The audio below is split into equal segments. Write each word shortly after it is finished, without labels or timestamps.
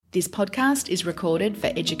This podcast is recorded for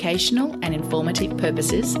educational and informative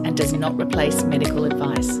purposes and does not replace medical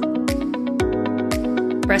advice.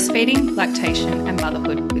 Breastfeeding, Lactation and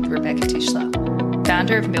Motherhood with Rebecca Tischler,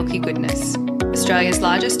 founder of Milky Goodness, Australia's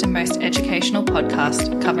largest and most educational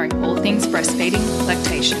podcast covering all things breastfeeding,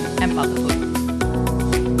 lactation and motherhood.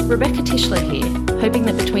 Rebecca Tischler here, hoping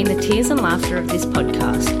that between the tears and laughter of this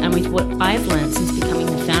podcast and with what I've learned since becoming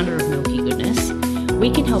the founder of Milky Goodness, we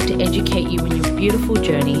can help to educate you in your beautiful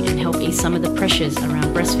journey and help ease some of the pressures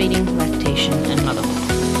around breastfeeding, lactation and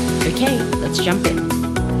motherhood. Okay, let's jump in.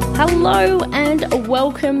 Hello and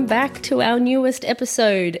welcome back to our newest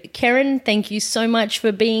episode. Keryn, thank you so much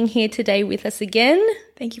for being here today with us again.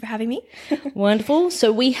 Thank you for having me. Wonderful.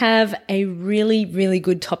 So we have a really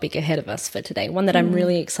good topic ahead of us for today, one that I'm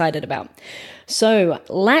really excited about. So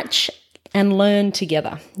Latch and Learn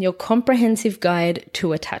Together, your comprehensive guide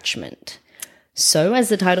to attachment. So as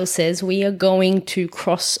the title says, we are going to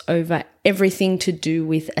cross over everything to do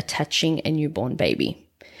with attaching a newborn baby.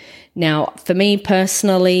 Now, for me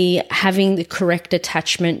personally, having the correct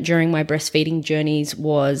attachment during my breastfeeding journeys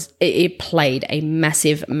it played a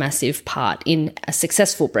massive part in a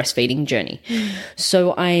successful breastfeeding journey.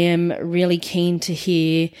 So I am really keen to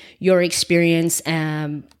hear your experience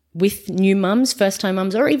with new mums, first-time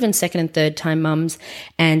mums, or even second and third-time mums,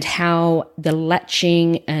 and how the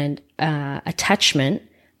latching and attachment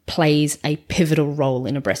plays a pivotal role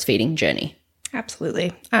in a breastfeeding journey.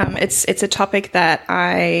 Absolutely. It's a topic that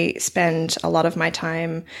I spend a lot of my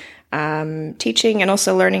time teaching and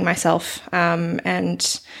also learning myself.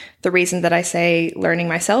 And the reason that I say learning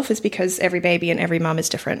myself is because every baby and every mom is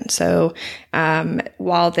different. So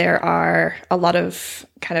while there are a lot of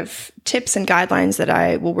kind of tips and guidelines that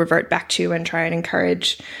I will revert back to and try and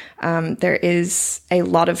encourage, there is a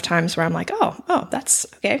lot of times where I'm like, oh, that's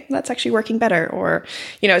okay. That's actually working better. Or,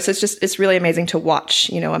 so it's really amazing to watch,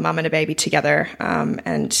 a mom and a baby together.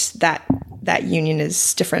 And that union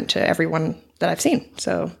is different to everyone that I've seen.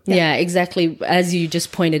 So yeah, exactly. As you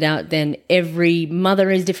just pointed out, then every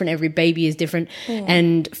mother is different, every baby is different.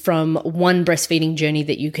 And from one breastfeeding journey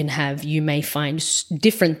that you can have, you may find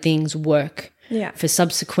different things work for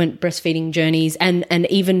subsequent breastfeeding journeys. And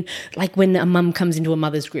even like when a mum comes into a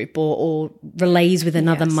mother's group or relays with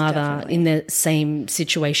another mother definitely in the same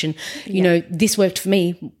situation, this worked for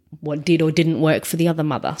me. What did or didn't work for the other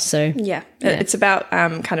mother. So it's about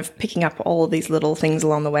kind of picking up all of these little things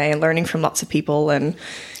along the way and learning from lots of people. And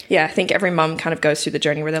I think every mum kind of goes through the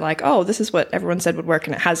journey where they're like, oh, this is what everyone said would work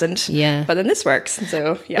and it hasn't. Yeah. But then this works. And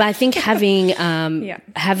so, But I think having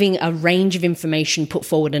having a range of information put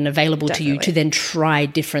forward and available to you to then try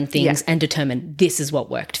different things and determine this is what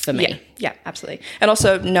worked for me. Yeah, absolutely. And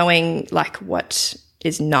also knowing like what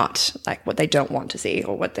is not like what they don't want to see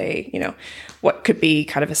or what they, what could be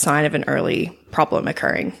kind of a sign of an early problem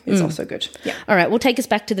occurring is also good. Yeah. All right. Well, take us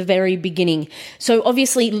back to the very beginning. So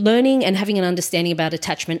obviously learning and having an understanding about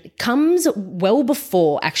attachment comes well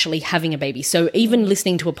before actually having a baby. So even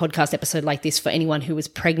listening to a podcast episode like this for anyone who is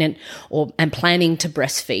pregnant and planning to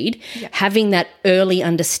breastfeed, having that early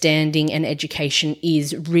understanding and education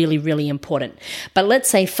is really important. But let's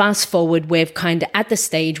say fast forward, we're kind of at the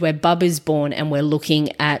stage where bub is born and we're looking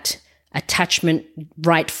at attachment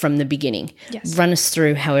right from the beginning. Yes. Run us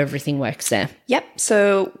through how everything works there. Yep.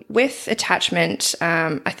 So with attachment,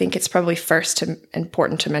 I think it's probably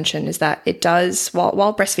important to mention is that it does,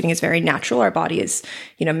 while breastfeeding is very natural, our body is,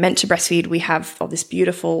 meant to breastfeed. We have all this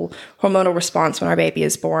beautiful hormonal response when our baby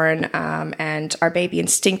is born, and our baby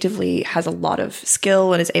instinctively has a lot of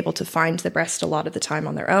skill and is able to find the breast a lot of the time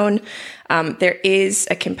on their own. There is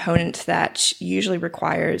a component that usually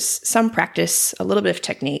requires some practice, a little bit of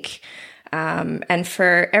technique. And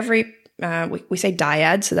for every, we say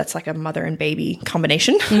dyad, so that's like a mother and baby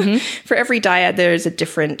combination. For every dyad, there's a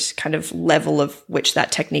different kind of level of which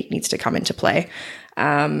that technique needs to come into play.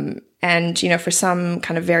 And, for some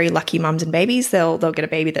kind of very lucky mums and babies, they'll get a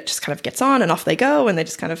baby that just kind of gets on and off they go and they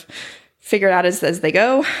just kind of figure it out as they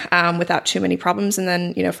go, without too many problems. And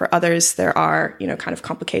then, for others, there are, kind of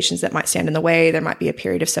complications that might stand in the way. There might be a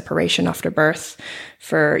period of separation after birth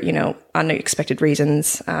for, unexpected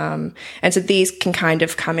reasons. And so these can kind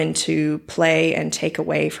of come into play and take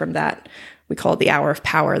away from that. We call it the hour of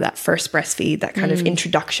power, that first breastfeed, that kind of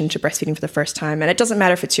introduction to breastfeeding for the first time. And it doesn't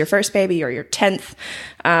matter if it's your first baby or your 10th,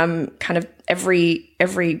 kind of every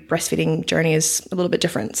breastfeeding journey is a little bit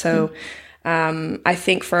different. So, I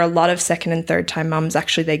think for a lot of second and third time mums,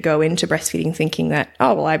 actually they go into breastfeeding thinking that,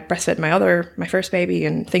 oh, well, I breastfed my first baby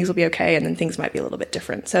and things will be okay. And then things might be a little bit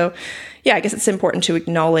different. So I guess it's important to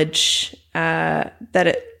acknowledge,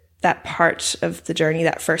 that that part of the journey,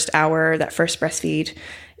 that first hour, that first breastfeed,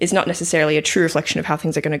 is not necessarily a true reflection of how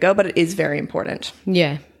things are going to go, but it is very important.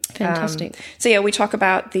 Yeah. Fantastic. So yeah, we talk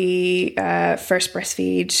about the first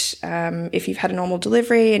breastfeed. If you've had a normal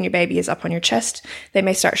delivery and your baby is up on your chest, they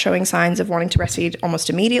may start showing signs of wanting to breastfeed almost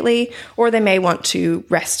immediately, or they may want to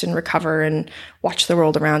rest and recover and watch the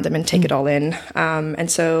world around them and take it all in.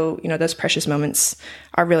 And so, those precious moments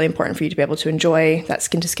are really important for you to be able to enjoy that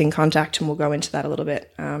skin to skin contact. And we'll go into that a little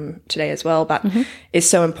bit today as well, but it's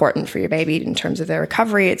so important for your baby in terms of their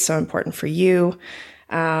recovery. It's so important for you.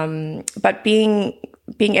 But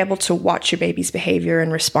being able to watch your baby's behavior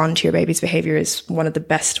and respond to your baby's behavior is one of the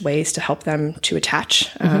best ways to help them to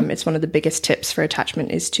attach. It's one of the biggest tips for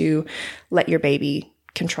attachment is to let your baby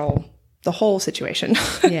control the whole situation.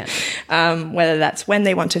 Yeah. Whether that's when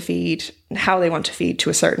they want to feed, how they want to feed to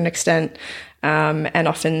a certain extent, and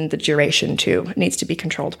often the duration too. It needs to be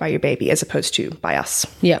controlled by your baby as opposed to by us.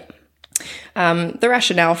 Yep. The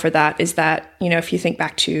rationale for that is that, if you think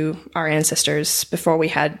back to our ancestors before we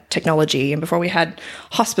had technology and before we had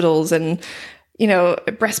hospitals and,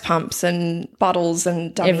 breast pumps and bottles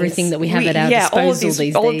and dummies. Everything that we have at our disposal these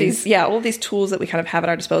days. All of these tools that we kind of have at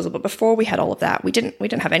our disposal. But before we had all of that, we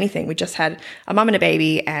didn't have anything. We just had a mom and a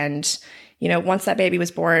baby, and once that baby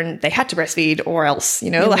was born, they had to breastfeed or else,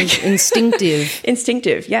 like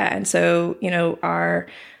instinctive. Yeah. And so,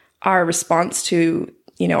 our response to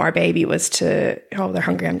our baby was to, they're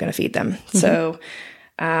hungry, I'm going to feed them. So,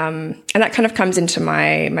 and that kind of comes into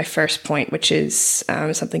my first point, which is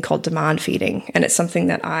something called demand feeding. And it's something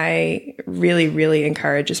that I really, really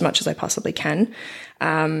encourage as much as I possibly can.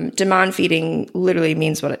 Demand feeding literally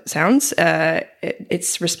means what it sounds.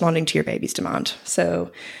 It's responding to your baby's demand.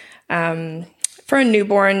 So, for a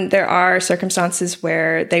newborn, there are circumstances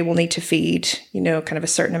where they will need to feed, kind of a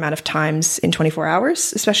certain amount of times in 24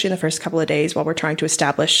 hours, especially in the first couple of days while we're trying to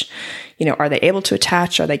establish, are they able to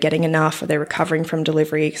attach? Are they getting enough? Are they recovering from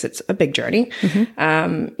delivery? Because it's a big journey.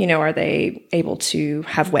 Are they able to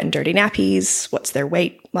have wet and dirty nappies? What's their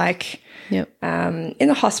weight like? Yep. In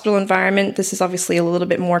the hospital environment, this is obviously a little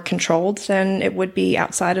bit more controlled than it would be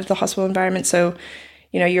outside of the hospital environment. So,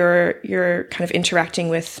 you're kind of interacting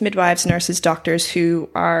with midwives, nurses, doctors who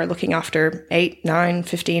are looking after 8, 9,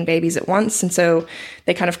 15 babies at once. And so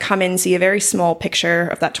they kind of come in, see a very small picture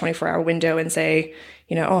of that 24-hour window and say,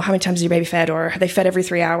 how many times is your baby fed? Or are they fed every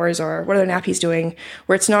 3 hours? Or what are their nappies doing?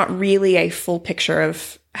 Where it's not really a full picture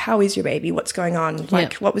of how is your baby? What's going on?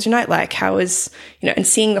 Like, what was your night like? How is, and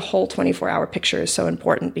seeing the whole 24-hour picture is so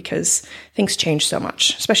important because things change so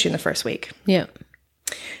much, especially in the first week. Yeah.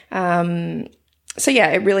 So yeah,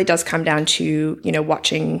 it really does come down to,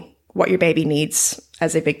 watching what your baby needs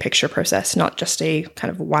as a big picture process, not just a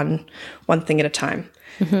kind of one thing at a time.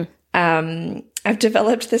 I've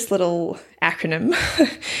developed this little acronym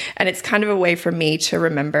and it's kind of a way for me to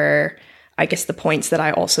remember, I guess, the points that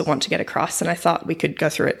I also want to get across. And I thought we could go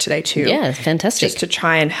through it today too. Yeah, fantastic. Just to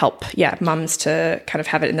try and help, mums to kind of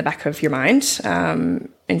have it in the back of your mind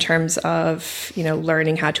in terms of,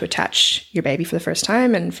 learning how to attach your baby for the first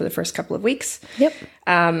time and for the first couple of weeks. Yep.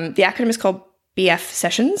 The acronym is called BF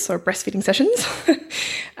sessions or breastfeeding sessions.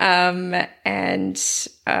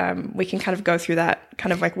 We can kind of go through that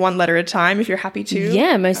kind of like one letter at a time if you're happy to.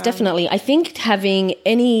 Yeah, most definitely. I think having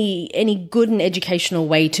any good and educational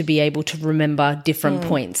way to be able to remember different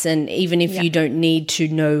points, and even if you don't need to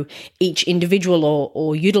know each individual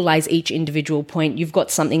or utilize each individual point, you've got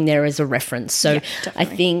something there as a reference. So I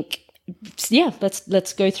think,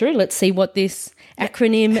 let's go through. Let's see what this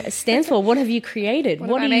acronym stands for. What have you created?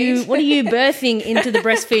 What are you birthing into the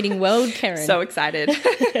breastfeeding world, Keryn? So excited.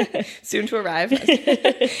 Soon to arrive.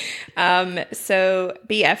 So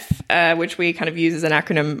BF, which we kind of use as an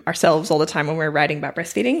acronym ourselves all the time when we're writing about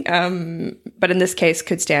breastfeeding, but in this case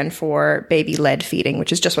could stand for baby-led feeding,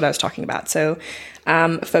 which is just what I was talking about. So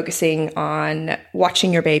focusing on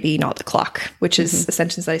watching your baby, not the clock, which is a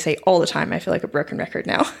sentence that I say all the time. I feel like a broken record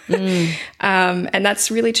now. And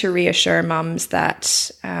that's really to reassure mums that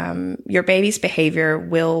your baby's behavior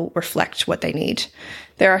will reflect what they need.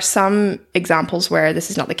 There are some examples where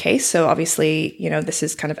this is not the case. So obviously, this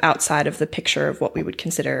is kind of outside of the picture of what we would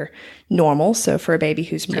consider normal. So for a baby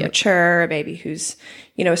who's premature, a baby who's,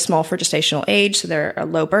 small for gestational age, so they're a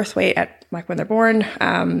low birth weight at like when they're born,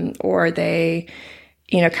 or they,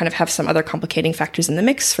 kind of have some other complicating factors in the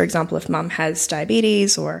mix. For example, if mom has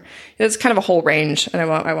diabetes, or there's kind of a whole range, and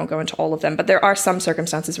I won't go into all of them, but there are some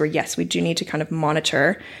circumstances where, yes, we do need to kind of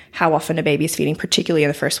monitor how often a baby is feeding, particularly in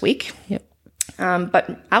the first week. Yep.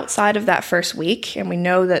 But outside of that first week, and we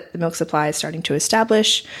know that the milk supply is starting to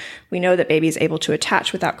establish, we know that baby is able to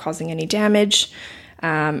attach without causing any damage.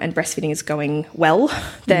 and breastfeeding is going well,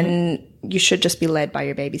 then you should just be led by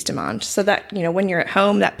your baby's demand. So that, when you're at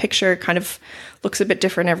home, that picture kind of looks a bit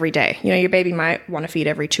different every day. Your baby might want to feed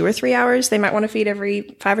every 2 or 3 hours. They might want to feed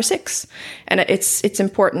every 5 or 6. And it's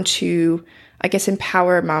important to, I guess,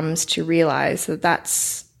 empower mums to realize that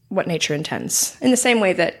that's what nature intends. In the same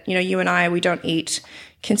way that, you and I, we don't eat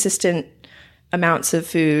consistent amounts of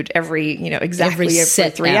food exactly every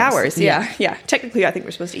 3 hours. Yeah. Technically, I think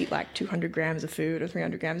we're supposed to eat like 200 grams of food or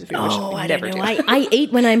 300 grams of food. Oh, I don't know. I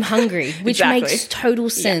eat when I'm hungry, which makes total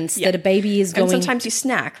sense that a baby is going... And sometimes you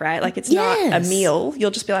snack, right? Like it's not a meal.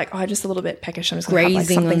 You'll just be like, I'm just a little bit peckish. I'm just going to have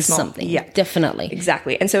like something small. Something. Yeah, definitely.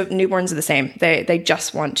 Exactly. And so newborns are the same. They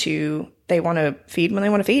just want to... They want to feed when they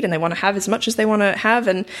want to feed, and they want to have as much as they want to have.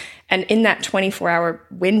 And in that 24-hour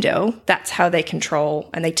window, that's how they control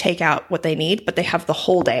and they take out what they need, but they have the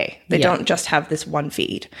whole day. They don't just have this one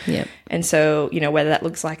feed. Yeah. And so, whether that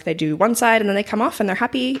looks like they do one side and then they come off and they're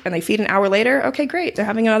happy and they feed an hour later, okay, great. They're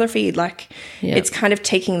having another feed. It's kind of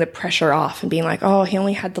taking the pressure off and being like, oh, he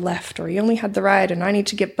only had the left or he only had the right and I need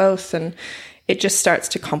to get both. And it just starts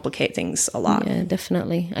to complicate things a lot. Yeah,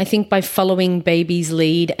 definitely. I think by following baby's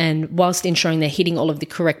lead and whilst ensuring they're hitting all of the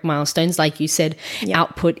correct milestones, like you said,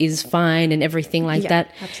 output is fine and everything like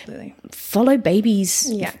that. Absolutely. Follow baby's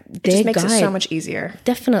it just makes it so much easier.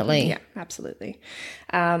 Definitely. Yeah, absolutely.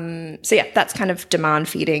 That's kind of demand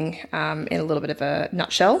feeding in a little bit of a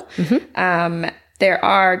nutshell. There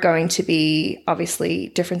are going to be obviously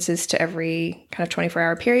differences to every kind of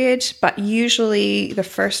 24-hour period, but usually the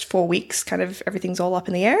first 4 weeks, kind of everything's all up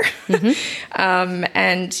in the air.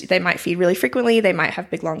 And they might feed really frequently. They might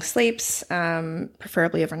have big, long sleeps.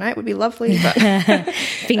 Preferably overnight would be lovely. But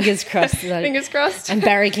Fingers crossed. Fingers crossed. I'm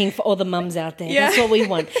barracking for all the mums out there. Yeah. That's what we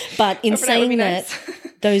want. But in saying that,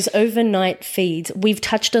 those overnight feeds, we've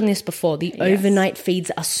touched on this before. The overnight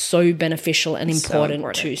feeds are so beneficial and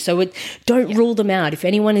important too. So don't rule them out. If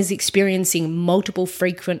anyone is experiencing multiple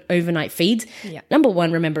frequent overnight feeds, number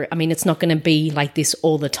one, remember, it's not going to be like this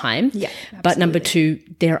all the time. Yeah, but number two,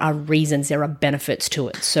 there are reasons, there are benefits to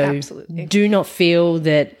it. So do not feel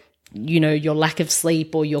that, your lack of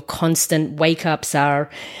sleep or your constant wake-ups are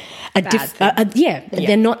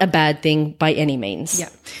they're not a bad thing by any means. Yeah.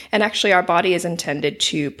 And actually our body is intended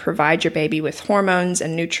to provide your baby with hormones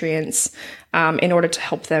and nutrients in order to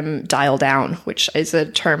help them dial down, which is a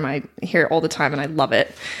term I hear all the time and I love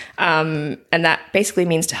it. And that basically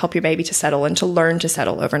means to help your baby to settle and to learn to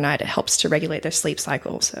settle overnight. It helps to regulate their sleep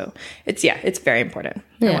cycle. So it's very important.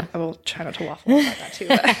 Yeah. I will try not to waffle about that too.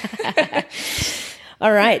 But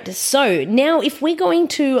All right. So now if we're going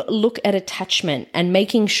to look at attachment and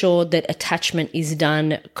making sure that attachment is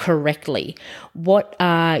done correctly, what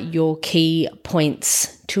are your key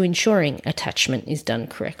points to ensuring attachment is done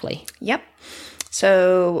correctly? Yep.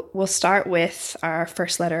 So we'll start with our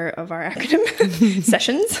first letter of our acronym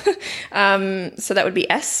sessions. So that would be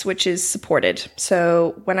S, which is supported.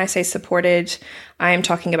 So when I say supported, I am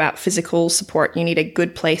talking about physical support. You need a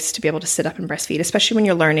good place to be able to sit up and breastfeed, especially when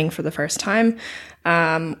you're learning for the first time,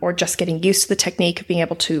 or just getting used to the technique of being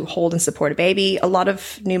able to hold and support a baby. A lot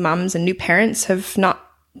of new mums and new parents have not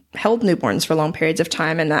held newborns for long periods of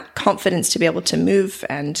time, and that confidence to be able to move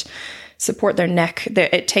and support their neck,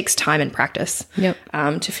 it takes time and practice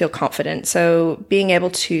to feel confident. So being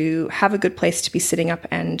able to have a good place to be sitting up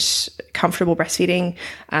and comfortable breastfeeding,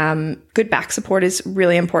 good back support is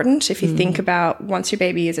really important. If you think about once your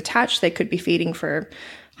baby is attached, they could be feeding for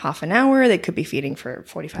half an hour, they could be feeding for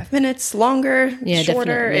 45 minutes, longer,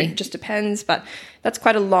 shorter, definitely. It just depends. But that's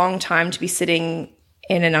quite a long time to be sitting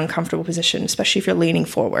in an uncomfortable position, especially if you're leaning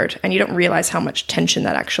forward and you don't realize how much tension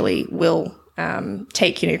that actually will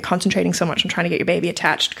take. You're concentrating so much on trying to get your baby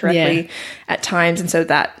attached correctly at times. And so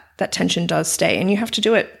that tension does stay, and you have to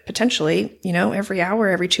do it potentially, every hour,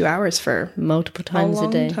 every 2 hours for multiple times a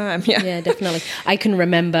day. Time. Yeah, definitely. I can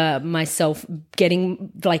remember myself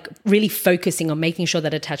getting really focusing on making sure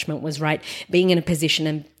that attachment was right, being in a position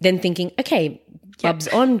and then thinking, okay, Bub's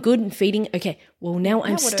on, good and feeding. Okay, well, now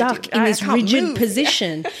I'm stuck in this rigid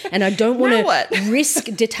position and I don't want to risk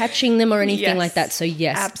detaching them or anything like that. So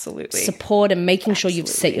yes, absolutely. Support and making sure you've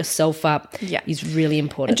set yourself up is really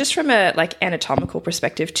important. And just from a anatomical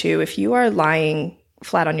perspective too, if you are lying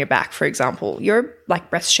flat on your back, for example, your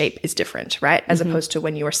breast shape is different, right? As opposed to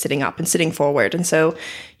when you are sitting up and sitting forward. And so,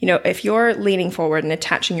 if you're leaning forward and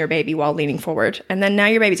attaching your baby while leaning forward, and then now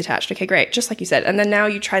your baby's attached, okay, great, just like you said. And then now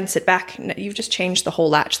you try and sit back, you've just changed the whole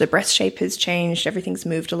latch. The breast shape has changed, everything's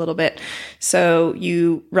moved a little bit. So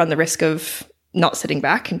you run the risk of not sitting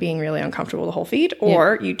back and being really uncomfortable the whole feed,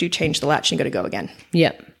 or you do change the latch and you got to go again.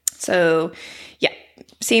 Yeah. So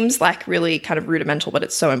seems like really kind of rudimental, but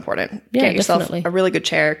it's so important. Yeah, Get yourself definitely. a really good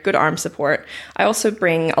chair, good arm support. I also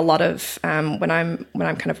bring a lot of when I'm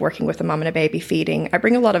kind of working with a mom and a baby feeding, I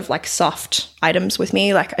bring a lot of like soft items with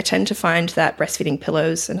me. Like I tend to find that breastfeeding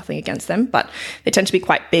pillows, and nothing against them, but they tend to be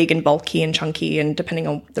quite big and bulky and chunky, and depending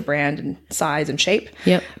on the brand and size and shape.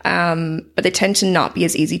 Yep. But they tend to not be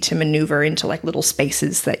as easy to maneuver into like little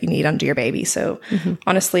spaces that you need under your baby. So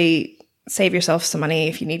honestly, save yourself some money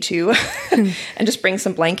if you need to and just bring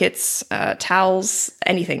some blankets, towels,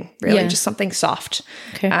 anything really, just something soft.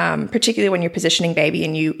 Okay. Particularly when you're positioning baby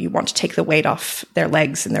and you want to take the weight off their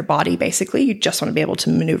legs and their body, basically. You just want to be able to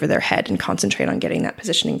maneuver their head and concentrate on getting that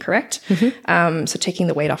positioning correct. So taking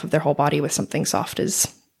the weight off of their whole body with something soft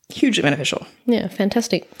is hugely beneficial. Yeah,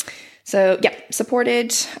 fantastic. So yeah,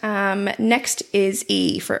 supported. Next is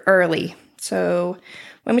E for early. So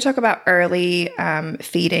when we talk about early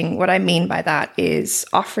feeding, what I mean by that is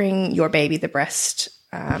offering your baby the breast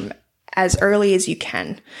as early as you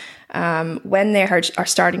can. When they are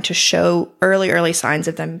starting to show early signs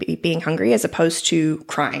of them being hungry, as opposed to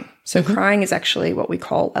crying. So crying is actually what we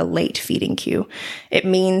call a late feeding cue. It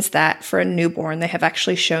means that for a newborn, they have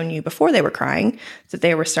actually shown you before they were crying that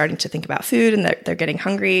they were starting to think about food and that they're getting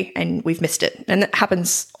hungry, and we've missed it. And that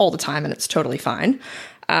happens all the time, and it's totally fine.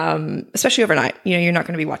 Especially overnight. You're not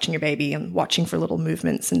going to be watching your baby and watching for little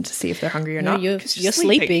movements and to see if they're hungry or not. You're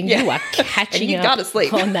sleeping. Yeah. You are catching up gotta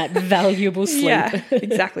sleep. on that valuable sleep. Yeah,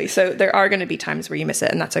 exactly. So there are going to be times where you miss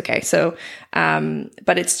it, and that's okay. So,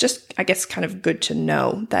 but it's just, I guess, kind of good to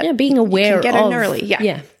know that Being aware you can get of in early.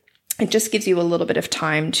 Yeah. It just gives you a little bit of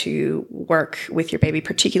time to work with your baby,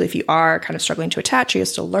 particularly if you are kind of struggling to attach or you're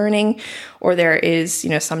still learning, or there is,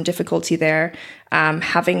 some difficulty there.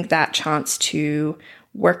 Having that chance to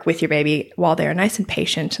work with your baby while they're nice and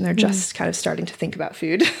patient and they're just kind of starting to think about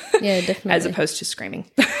food. Yeah, definitely. As opposed to screaming.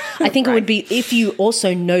 I think it would be if you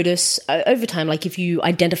also notice over time, like if you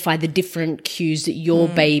identify the different cues that your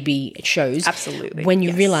baby shows. Absolutely. When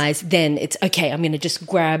you realize, then it's okay, I'm going to just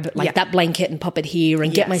grab that blanket and pop it here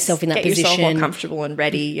and get myself in that position. Get yourself all comfortable and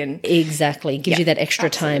ready. And exactly. It gives you that extra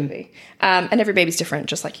time. And every baby's different,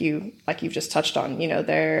 just like you've just touched on.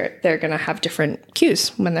 They're going to have different cues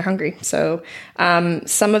when they're hungry. So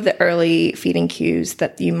some of the early feeding cues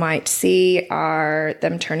that you might see are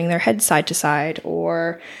them turning their head side to side,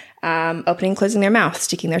 or opening and closing their mouth,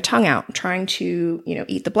 sticking their tongue out, trying to,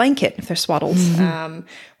 eat the blanket if they're swaddled.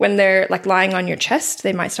 When they're like lying on your chest,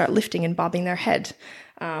 they might start lifting and bobbing their head.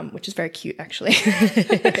 Which is very cute, actually.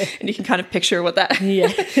 And you can kind of picture what that...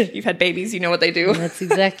 Yeah. You've had babies, you know what they do. That's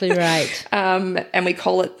exactly right. And we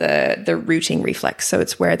call it the rooting reflex. So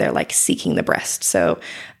it's where they're like seeking the breast. So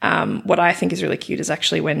what I think is really cute is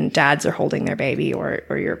actually when dads are holding their baby or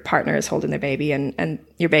your partner is holding their baby and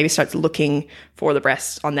your baby starts looking for the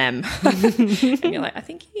breast on them. And you're like, I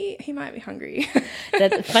think he might be hungry.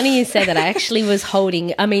 That's funny you say that. I actually was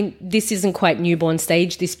holding... I mean, this isn't quite newborn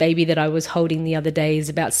stage. This baby that I was holding the other day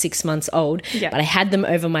is about 6 months old, but I had them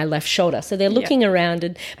over my left shoulder. So they're looking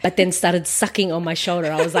around, but then started sucking on my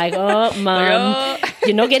shoulder. I was like, oh, Mum,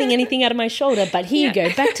 you're not getting anything out of my shoulder, but here you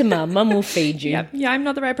go. Back to Mum. Mum will feed you. Yeah, I'm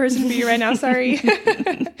not the right person for you right now. Sorry.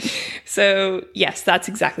 So yes, that's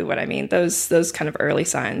exactly what I mean. Those kind of early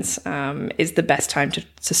signs is the best time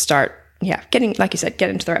to start, getting, like you said, get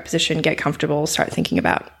into the right position, get comfortable, start thinking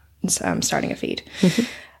about starting a feed.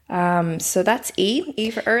 So that's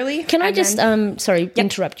E for early. Can I just,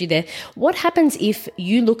 interrupt you there. What happens if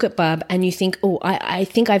you look at Bub and you think, oh, I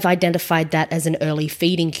think I've identified that as an early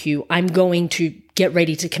feeding cue. I'm going to get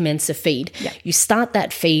ready to commence a feed. Yeah. You start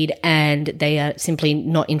that feed and they are simply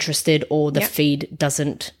not interested, or the feed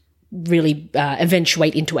doesn't really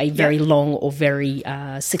eventuate into a very long or very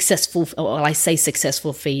successful, or I say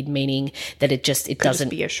successful feed, meaning that it doesn't just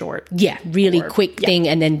be a short, really quick thing,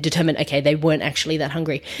 and then determine, okay, they weren't actually that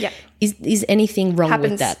hungry. Yeah. Is anything wrong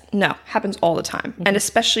with that? No, happens all the time. And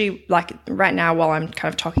especially like right now, while I'm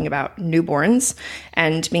kind of talking about newborns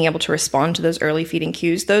and being able to respond to those early feeding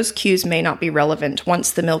cues, those cues may not be relevant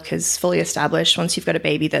once the milk is fully established, once you've got a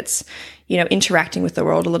baby that's, interacting with the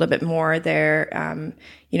world a little bit more. There's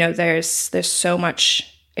so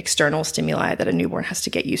much external stimuli that a newborn has to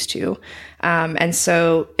get used to. And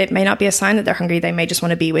so it may not be a sign that they're hungry. They may just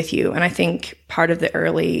want to be with you. And I think part of the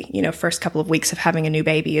early, first couple of weeks of having a new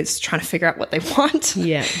baby is trying to figure out what they want.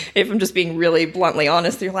 Yeah. If I'm just being really bluntly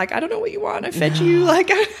honest, you're like, I don't know what you want. I fed you. Like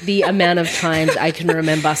the amount of times I can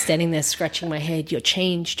remember standing there scratching my head. You're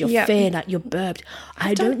changed. You're fed. You're burped.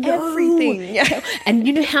 I don't know everything. Yeah. And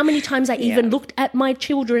you know how many times I even looked at my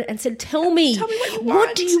children and said, tell me what you want.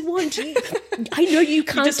 What do you want? I know you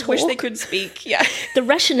can't can't just talk. wish they could speak. Yeah. The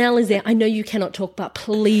rationale is there. I know you cannot talk, but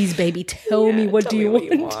please, baby, tell me what you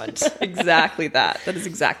want. Exactly that. That is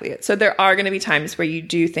exactly it. So there are going to be times where you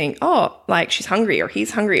do think, oh, like she's hungry or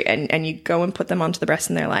he's hungry, and you go and put them onto the breast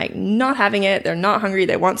and they're like not having it. They're not hungry.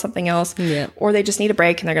 They want something else. Yeah. Or they just need a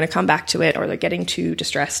break and they're going to come back to it, or they're getting too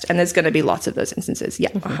distressed. And there's going to be lots of those instances. Yeah,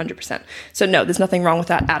 100%. So no, there's nothing wrong with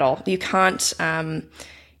that at all. You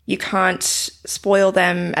can't spoil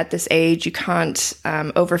them at this age. You can't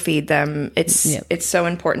overfeed them. It's so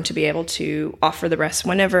important to be able to offer the breast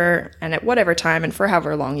whenever and at whatever time and for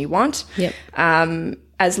however long you want. Yep.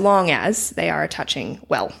 As long as they are attaching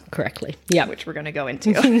well. Correctly. Yeah. Which we're going to go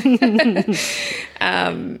into.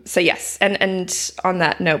 So yes. And on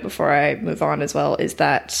that note, before I move on as well, is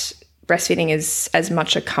that breastfeeding is as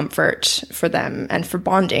much a comfort for them and for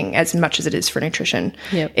bonding as much as it is for nutrition.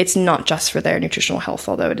 Yep. It's not just for their nutritional health,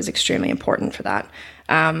 although it is extremely important for that.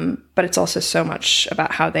 But it's also so much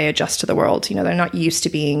about how they adjust to the world. You know, they're not used to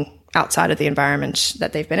being outside of the environment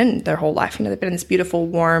that they've been in their whole life. You know, they've been in this beautiful,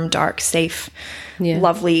 warm, dark, safe,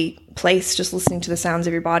 lovely place, just listening to the sounds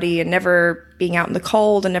of your body and never being out in the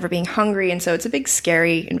cold and never being hungry. And so it's a big,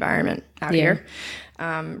 scary environment out here.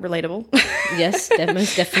 Relatable. Yes,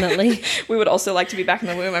 most definitely. We would also like to be back in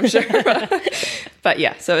the womb, I'm sure. But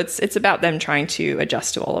yeah, so it's about them trying to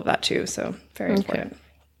adjust to all of that too. So very important.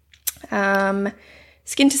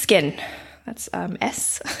 Skin to skin. That's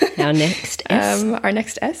S. Our next S. Our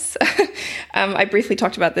next S. I briefly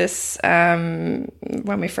talked about this when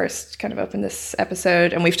we first kind of opened this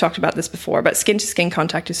episode, and we've talked about this before, but skin-to-skin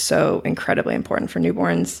contact is so incredibly important for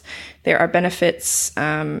newborns. There are benefits,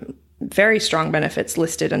 very strong benefits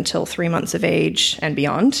listed until 3 months of age and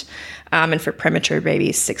beyond. And for premature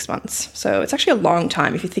babies, 6 months. So it's actually a long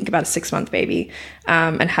time. If you think about a 6-month baby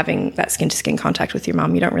and having that skin to skin contact with your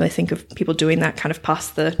mom, you don't really think of people doing that kind of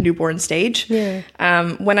past the newborn stage. Yeah.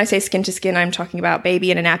 When I say skin to skin, I'm talking about baby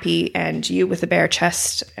in a nappy and you with a bare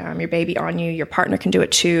chest, your baby on you, your partner can do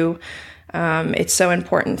it too. It's so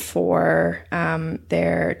important for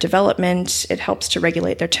their development. It helps to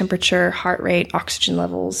regulate their temperature, heart rate, oxygen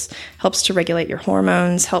levels, helps to regulate your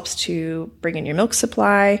hormones, helps to bring in your milk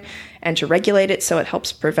supply and to regulate it so it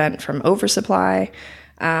helps prevent from oversupply.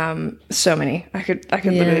 So many. I could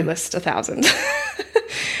literally list 1,000.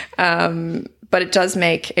 But it does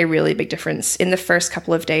make a really big difference. In the first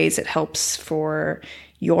couple of days, it helps for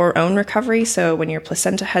your own recovery. So when your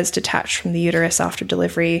placenta has detached from the uterus after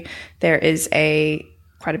delivery, there is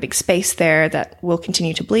quite a big space there that will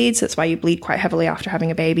continue to bleed. So that's why you bleed quite heavily after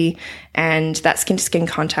having a baby. And that skin-to-skin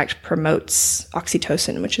contact promotes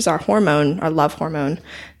oxytocin, which is our hormone, our love hormone,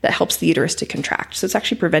 that helps the uterus to contract. So it's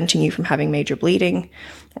actually preventing you from having major bleeding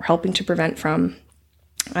or helping to prevent from.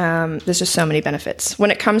 There's just so many benefits.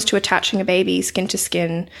 When it comes to attaching a baby, skin to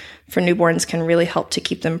skin for newborns can really help to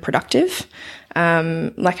keep them productive.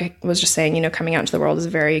 Like I was just saying, coming out into the world is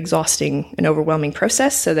a very exhausting and overwhelming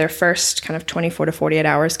process. So their first kind of 24 to 48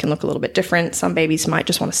 hours can look a little bit different. Some babies might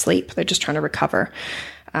just want to sleep. They're just trying to recover.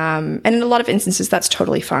 And in a lot of instances, that's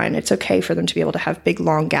totally fine. It's okay for them to be able to have big,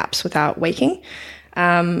 long gaps without waking.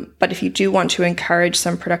 But if you do want to encourage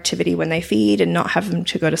some productivity when they feed and not have them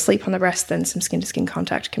to go to sleep on the breast, then some skin-to-skin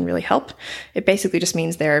contact can really help. It basically just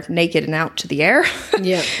means they're naked and out to the air.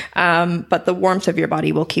 Yeah. But the warmth of your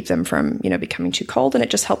body will keep them from, becoming too cold, and it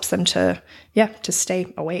just helps them to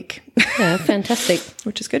stay awake. Yeah, fantastic.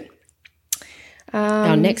 Which is good.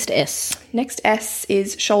 Our next S. Next S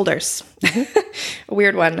is shoulders. A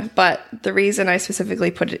weird one, but the reason I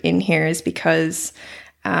specifically put it in here is because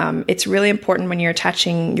it's really important when you're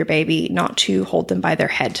attaching your baby not to hold them by their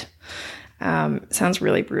head. Sounds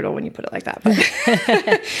really brutal when you put it like that.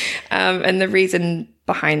 But and the reason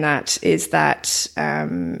behind that is that,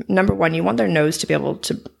 number one, you want their nose to be able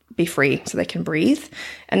to be free so they can breathe.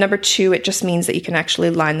 And number two, it just means that you can actually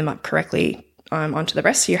line them up correctly onto the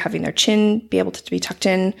breast. So you're having their chin be able to be tucked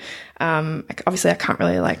in. Obviously I can't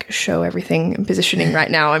really show everything in positioning right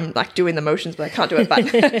now. I'm doing the motions, but I can't do it.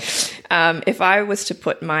 But if I was to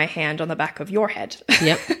put my hand on the back of your head,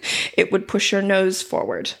 it would push your nose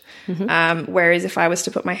forward. Mm-hmm. Whereas if I was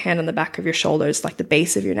to put my hand on the back of your shoulders, like the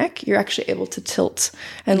base of your neck, you're actually able to tilt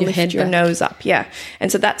and lift your nose up. Yeah.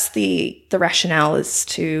 And so that's the rationale as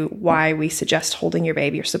to why we suggest holding your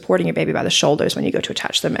baby or supporting your baby by the shoulders when you go to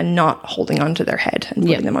attach them and not holding onto their head and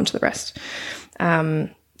putting them onto the breast.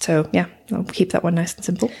 So yeah, I'll keep that one nice and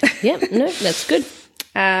simple. Yeah, no, that's good.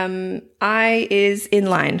 I is in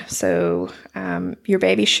line. So your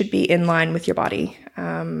baby should be in line with your body.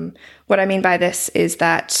 What I mean by this is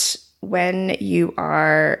that when you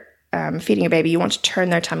are feeding a baby, you want to turn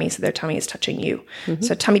their tummy so their tummy is touching you.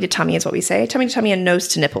 So tummy to tummy is what we say. Tummy to tummy and nose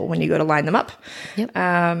to nipple when you go to line them up. Yep.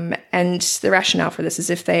 And the rationale for this is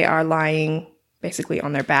if they are lying basically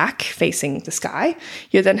on their back facing the sky,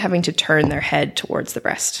 you're then having to turn their head towards the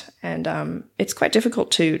breast. And it's quite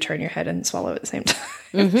difficult to turn your head and swallow at the same time.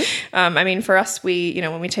 I mean, for us,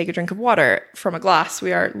 when we take a drink of water from a glass,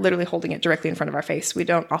 we are literally holding it directly in front of our face. We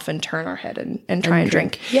don't often turn our head and try and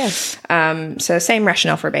drink. Yes. So same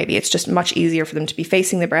rationale for a baby. It's just much easier for them to be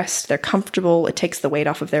facing the breast. They're comfortable. It takes the weight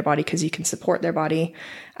off of their body because you can support their body.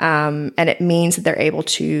 And it means that they're able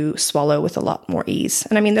to swallow with a lot more ease.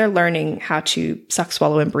 And I mean, they're learning how to suck,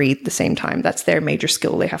 swallow, and breathe at the same time. That's their major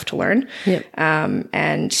skill they have to learn. Yep.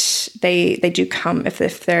 And they do come,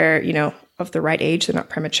 if they're, of the right age, they're not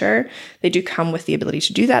premature, they do come with the ability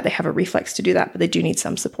to do that. They have a reflex to do that, but they do need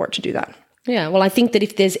some support to do that. Yeah, well, I think that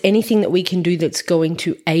if there's anything that we can do that's going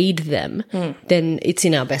to aid them, then it's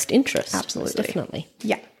in our best interest. Absolutely. Most definitely.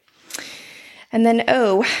 Yeah. And then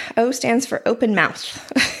O stands for open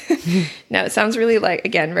mouth. Now, it sounds really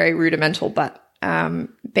again, very rudimental, but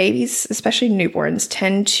babies, especially newborns,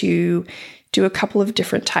 tend to do a couple of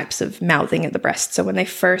different types of mouthing at the breast. So when they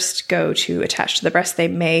first go to attach to the breast, they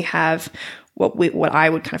may have what I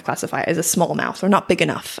would kind of classify as a small mouth or not big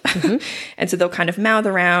enough. And so they'll kind of mouth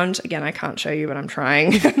around. Again, I can't show you, but I'm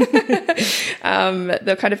trying.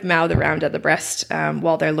 They'll kind of mouth around at the breast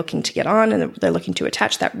while they're looking to get on and they're looking to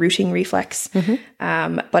attach that rooting reflex.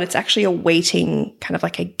 But it's actually a waiting, kind of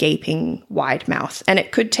like a gaping wide mouth. And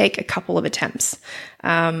it could take a couple of attempts.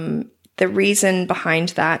 The reason behind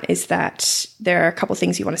that is that there are a couple of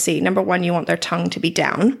things you want to see. Number one, you want their tongue to be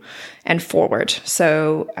down and forward.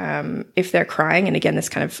 So if they're crying, and again, this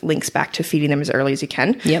kind of links back to feeding them as early as you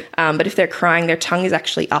can. Yep. But if they're crying, their tongue is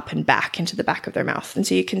actually up and back into the back of their mouth. And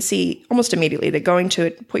so you can see almost immediately they're going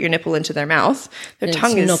to put your nipple into their mouth. Their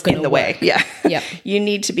tongue is in the way. Yeah. Yep. You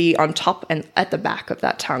need to be on top and at the back of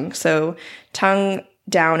that tongue. So tongue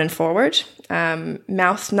down and forward,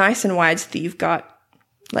 mouth nice and wide so that you've got,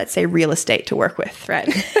 let's say, real estate to work with, right?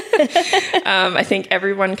 I think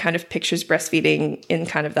everyone kind of pictures breastfeeding in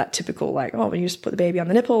kind of that typical you just put the baby on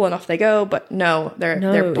the nipple and off they go. But no, they're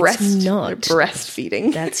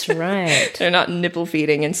breastfeeding. That's right. They're not nipple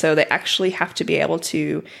feeding. And so they actually have to be able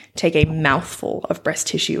to take a mouthful of breast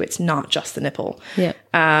tissue. It's not just the nipple. Yeah.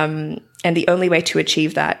 And the only way to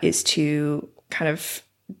achieve that is to kind of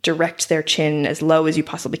direct their chin as low as you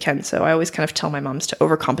possibly can. So I always kind of tell my moms to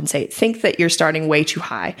overcompensate. Think that you're starting way too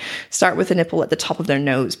high. Start with a nipple at the top of their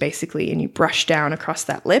nose, basically, and you brush down across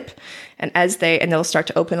that lip. And they'll start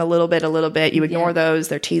to open a little bit. You ignore those.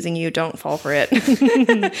 They're teasing you. Don't fall for it.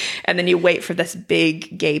 And then you wait for this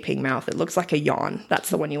big gaping mouth. It looks like a yawn.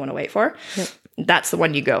 That's the one you want to wait for. Yep. That's the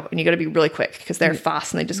one you go. And you got to be really quick because they're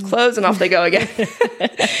fast and they just close and off they go again.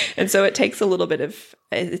 And so it takes a little bit of,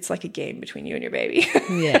 it's like a game between you and your baby.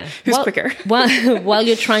 Yeah. Who's quicker? While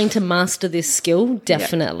you're trying to master this skill,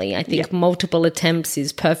 definitely. I think multiple attempts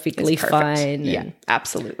is perfectly fine. Yeah,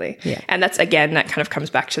 absolutely. Yeah. And that's, again, that kind of comes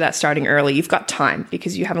back to that starting early. You've got time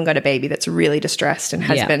because you haven't got a baby that's really distressed and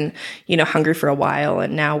has been, hungry for a while.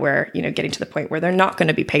 And now we're, getting to the point where they're not going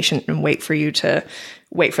to be patient and wait for you to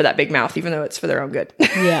wait for that big mouth, even though it's for their own good.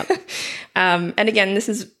 Yeah. And again, this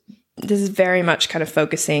is very much kind of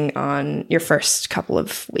focusing on your first couple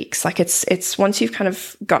of weeks. Like it's once you've kind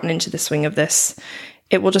of gotten into the swing of this,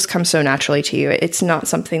 it will just come so naturally to you. It's not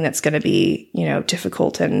something that's going to be,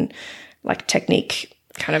 difficult and like technique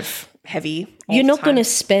kind of heavy. You're not going to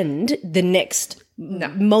spend the next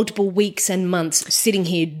multiple weeks and months sitting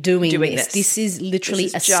here doing this. This is literally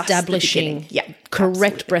establishing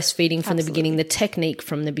correct breastfeeding from the beginning, the technique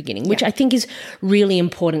from the beginning, which I think is really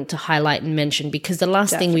important to highlight and mention, because the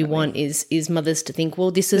last thing we want is mothers to think,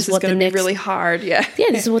 well, this is what the next, be really hard. Yeah.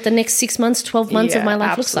 This is what the next 6 months, 12 months of my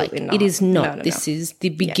life looks like. Not. It is not. No. This is the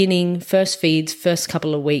beginning, first feeds, first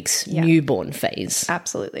couple of weeks, newborn phase.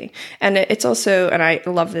 Absolutely. And it's also, and I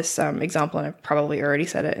love this example, and I've probably already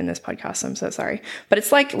said it in this podcast, I'm so sorry, but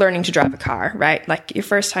it's like learning to drive a car, right? Like your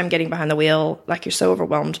first time getting behind the wheel, like you're so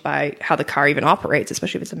overwhelmed by how the car even operates,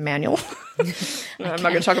 especially if it's a manual. I'm not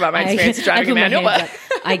going to talk about my experience driving a manual, but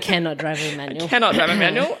I cannot drive a manual.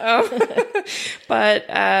 But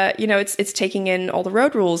it's taking in all the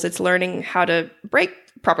road rules. It's learning how to brake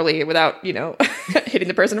properly without, hitting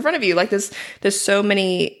the person in front of you. Like there's so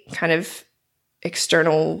many kind of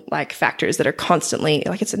external like factors that are constantly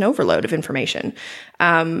like, it's an overload of information.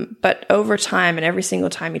 But over time, and every single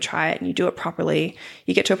time you try it and you do it properly,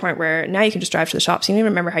 you get to a point where now you can just drive to the shops. You don't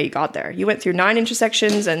even remember how you got there. You went through 9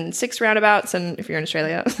 intersections and 6 roundabouts, and if you're in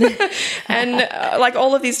Australia, and like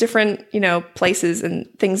all of these different, places and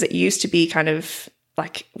things that used to be kind of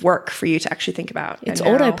like work for you to actually think about. It's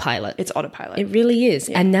autopilot. It's autopilot. It really is.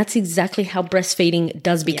 Yeah. And that's exactly how breastfeeding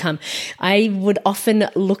does become. Yeah. I would often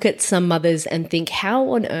look at some mothers and think,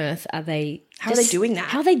 how on earth are they... How are they doing that?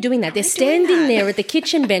 How are they doing that? They're standing there at the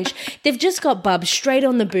kitchen bench. They've just got bubs straight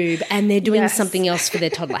on the boob and they're doing something else for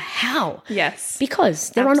their toddler. How? Yes.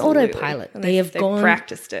 Because they're on autopilot. And they've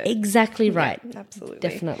practiced it. Exactly right. Yeah, absolutely.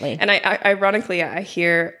 Definitely. And ironically, I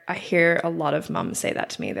hear a lot of mums say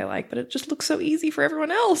that to me. They're like, but it just looks so easy for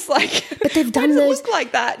everyone else. Like, but they've done why does those. It look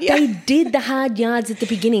like that? Yeah. They did the hard yards at the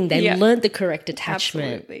beginning. They learned the correct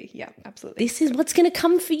attachment. Absolutely. Yeah, absolutely. This is what's going to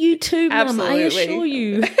come for you too, Mum. I assure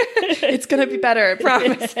you. It's going to be better, I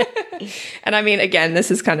promise. And I mean, again,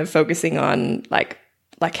 this is kind of focusing on like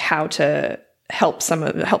how to help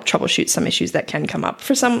troubleshoot some issues that can come up.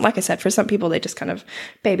 For some, like I said, for some people, they just kind of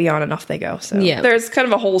baby on and off they go. So there's kind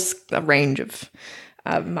of a whole range of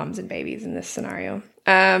mums and babies in this scenario.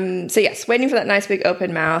 So yes, waiting for that nice big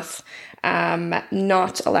open mouth,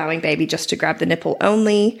 not allowing baby just to grab the nipple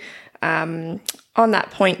only. On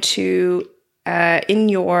that point too, in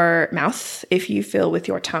your mouth, if you feel with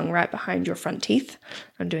your tongue right behind your front teeth,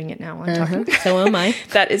 I'm doing it now while I'm talking. So am I.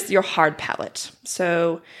 That is your hard palate.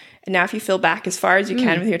 So now if you feel back as far as you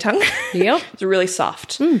can with your tongue, it's really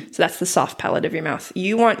soft. So that's the soft palate of your mouth.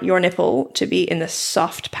 You want your nipple to be in the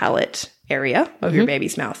soft palate area of your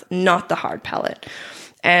baby's mouth, not the hard palate.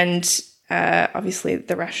 And obviously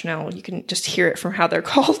the rationale, you can just hear it from how they're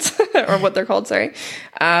called or what they're called,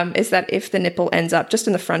 is that if the nipple ends up just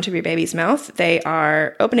in the front of your baby's mouth, they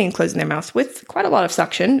are opening and closing their mouth with quite a lot of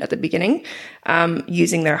suction at the beginning,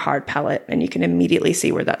 using their hard palate. And you can immediately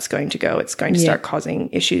see where that's going to go. It's going to start causing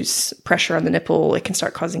issues, pressure on the nipple. It can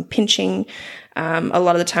start causing pinching. A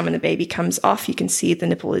lot of the time when the baby comes off, you can see the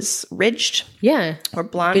nipple is ridged. Yeah. Or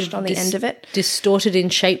blanched on the end of it. Distorted in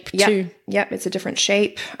shape too. Yep, it's a different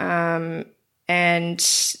shape. And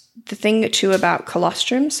the thing too about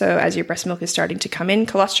colostrum, so as your breast milk is starting to come in,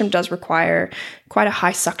 colostrum does require quite a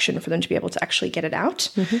high suction for them to be able to actually get it out.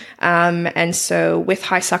 And so with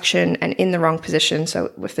high suction and in the wrong position,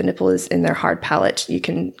 so if the nipple is in their hard palate, you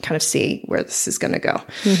can kind of see where this is going to go.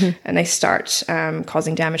 And they start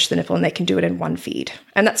causing damage to the nipple, and they can do it in one feed.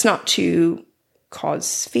 And that's not to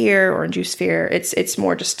cause fear or induce fear. It's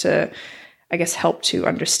more just to, I guess, help to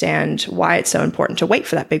understand why it's so important to wait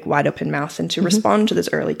for that big wide open mouth and to respond to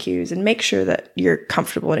those early cues and make sure that you're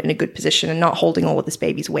comfortable and in a good position and not holding all of this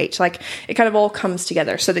baby's weight. Like, it kind of all comes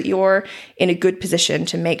together so that you're in a good position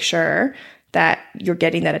to make sure that you're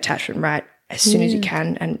getting that attachment right as soon as you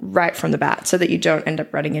can and right from the bat, so that you don't end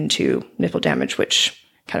up running into nipple damage, which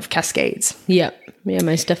kind of cascades. Yeah,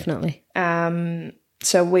 most definitely.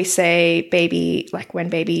 So we say baby, like when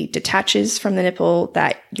baby detaches from the nipple,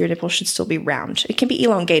 that your nipple should still be round. It can be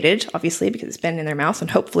elongated, obviously, because it's been in their mouth and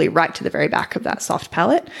hopefully right to the very back of that soft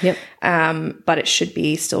palate. Yep. But it should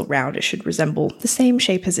be still round. It should resemble the same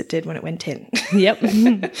shape as it did when it went in.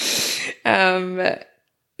 Yep.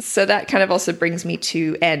 So that kind of also brings me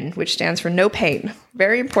to N, which stands for no pain.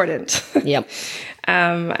 Very important. Yep.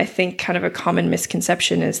 I think kind of a common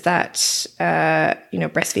misconception is that,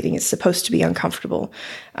 breastfeeding is supposed to be uncomfortable.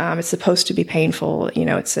 It's supposed to be painful.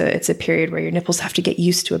 It's a period where your nipples have to get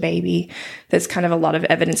used to a baby. There's kind of a lot of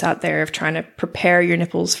evidence out there of trying to prepare your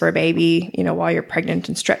nipples for a baby, while you're pregnant,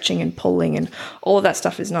 and stretching and pulling, and all of that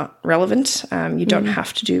stuff is not relevant. You don't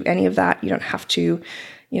have to do any of that. You don't have to,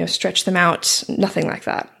 stretch them out, nothing like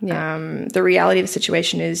that. Yeah. The reality of the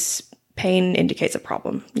situation is pain indicates a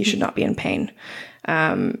problem. You should not be in pain.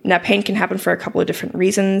 Now, pain can happen for a couple of different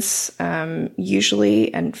reasons.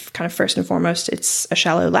 Usually, and kind of first and foremost, it's a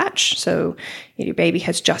shallow latch. So your baby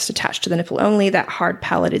has just attached to the nipple only. That hard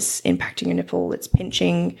palate is impacting your nipple. It's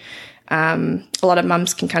pinching. A lot of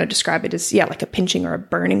mums can kind of describe it as, like a pinching or a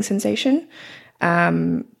burning sensation.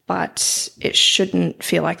 But it shouldn't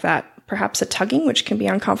feel like that. Perhaps a tugging, which can be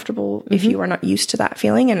uncomfortable if you are not used to that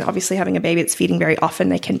feeling. And obviously having a baby that's feeding very often,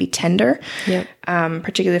 they can be tender,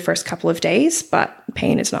 particularly the first couple of days, but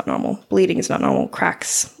pain is not normal. Bleeding is not normal.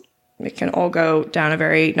 Cracks, it can all go down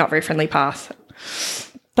a not very friendly path.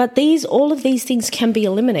 But all of these things can be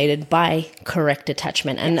eliminated by correct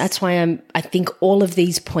attachment. And that's why I think all of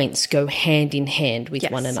these points go hand in hand with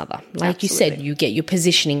one another. Like you said, you get your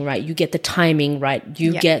positioning right, you get the timing right,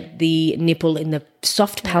 you get the nipple in the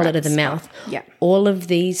soft palate of the mouth. Yeah. All of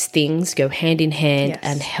these things go hand in hand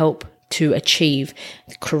and help to achieve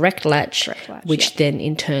the correct latch, which then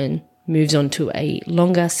in turn moves on to a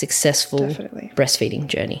longer, successful breastfeeding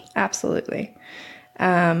journey. Absolutely.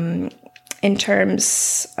 In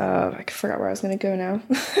terms of, I forgot where I was going to go now.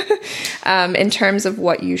 In terms of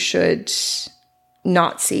what you should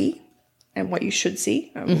not see and what you should see.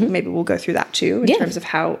 Maybe we'll go through that too in terms of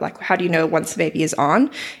how do you know once the baby is on,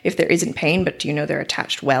 if there isn't pain, but do you know they're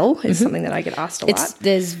attached well is something that I get asked a lot.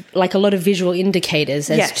 There's like a lot of visual indicators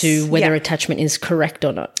as to whether attachment is correct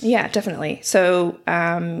or not. Yeah, definitely. So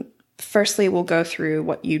firstly, we'll go through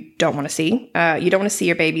what you don't want to see. You don't want to see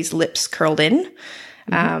your baby's lips curled in.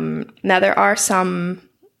 Now, there are some,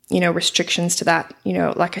 restrictions to that.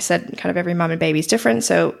 Like I said, kind of every mom and baby is different.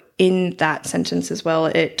 So in that sentence as well,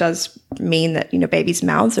 it does mean that, babies'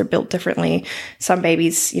 mouths are built differently. Some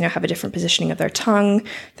babies, have a different positioning of their tongue.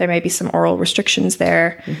 There may be some oral restrictions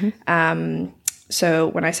there. So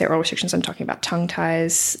when I say oral restrictions, I'm talking about tongue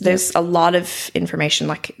ties. There's a lot of information,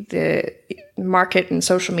 like the market and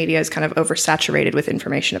social media is kind of oversaturated with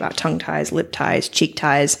information about tongue ties, lip ties, cheek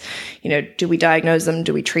ties. Do we diagnose them?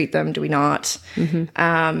 Do we treat them? Do we not?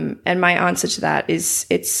 And my answer to that is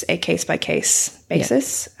it's a case-by-case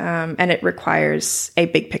basis, and it requires a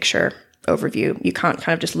big picture overview. You can't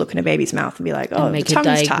kind of just look in a baby's mouth and be like, oh, the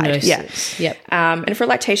tongue's tied. And for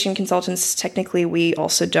lactation consultants, technically we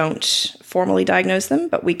also don't formally diagnose them,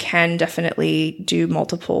 but we can definitely do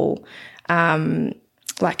multiple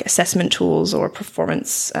like assessment tools or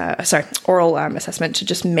oral assessment to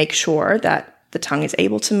just make sure that the tongue is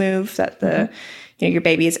able to move, that the your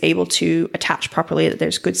baby is able to attach properly, that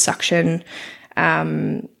there's good suction.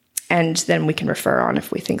 And then we can refer on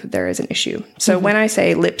if we think that there is an issue. So when I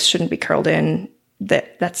say lips shouldn't be curled in,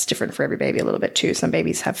 that's different for every baby a little bit too. Some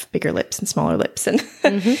babies have bigger lips and smaller lips. And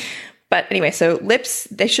but anyway, so lips,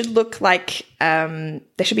 they should look like,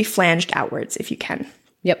 they should be flanged outwards if you can.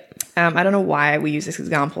 Yep. I don't know why we use this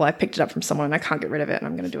example. I picked it up from someone and I can't get rid of it, and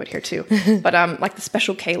I'm going to do it here too. But like the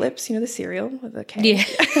special K-lips, the cereal with the K.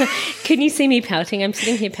 Yeah. Can you see me pouting? I'm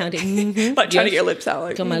sitting here pouting. Like trying to get your lips out.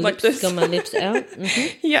 Like, got my like lips out.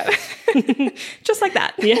 Yeah. Just like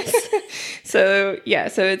that. Yes. So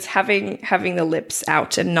it's having the lips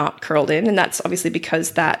out and not curled in. And that's obviously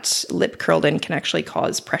because that lip curled in can actually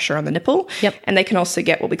cause pressure on the nipple. Yep. And they can also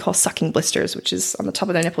get what we call sucking blisters, which is on the top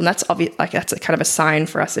of their nipple. And that's obvious, like that's a kind of a sign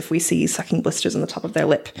for us if we see sucking blisters on the top of their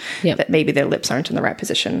lip, that maybe their lips aren't in the right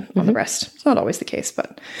position on the breast. It's not always the case,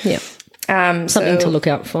 but something to look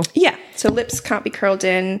out for. Yeah. So lips can't be curled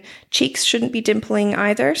in. Cheeks shouldn't be dimpling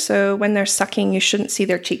either. So when they're sucking, you shouldn't see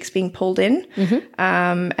their cheeks being pulled in.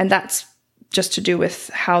 And that's just to do with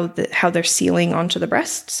how they're sealing onto the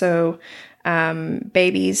breast. So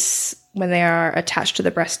babies, when they are attached to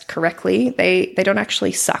the breast correctly, they don't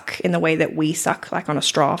actually suck in the way that we suck, like on a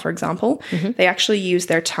straw, for example. They actually use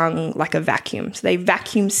their tongue like a vacuum. So they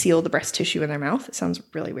vacuum seal the breast tissue in their mouth. It sounds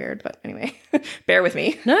really weird, but anyway, bear with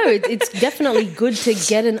me. No, it's definitely good to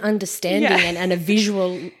get an understanding and a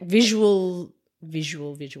visual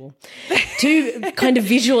to kind of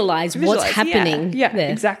visualize what's happening there.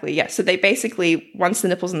 Exactly. Yeah. So they basically, once the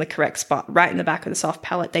nipple's in the correct spot, right in the back of the soft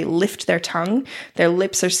palate, they lift their tongue. Their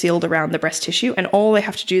lips are sealed around the breast tissue, and all they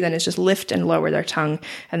have to do then is just lift and lower their tongue,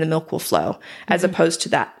 and the milk will flow, as opposed to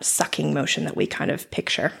that sucking motion that we kind of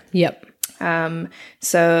picture. Yep.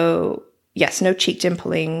 So yes, no cheek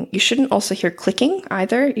dimpling. You shouldn't also hear clicking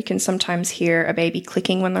either. You can sometimes hear a baby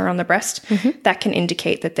clicking when they're on the breast. That can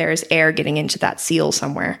indicate that there is air getting into that seal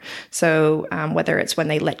somewhere. So whether it's when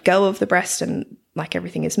they let go of the breast and like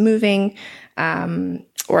everything is moving,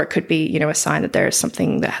 or it could be, a sign that there's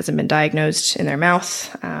something that hasn't been diagnosed in their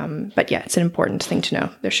mouth. But yeah, it's an important thing to know.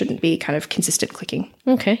 There shouldn't be kind of consistent clicking.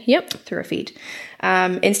 Okay. Yep. Through a feed.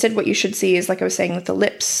 Instead, what you should see is, like I was saying, that the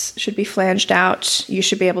lips should be flanged out. You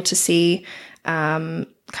should be able to see kind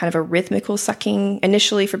of a rhythmical sucking.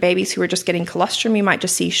 Initially, for babies who are just getting colostrum, you might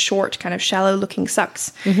just see short, kind of shallow-looking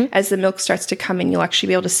sucks. As the milk starts to come in, you'll actually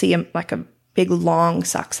be able to see like a big, long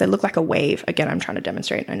sucks. They look like a wave. Again, I'm trying to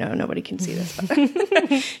demonstrate. I know nobody can see this, but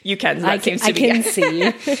you can. I can see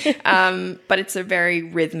you. But it's a very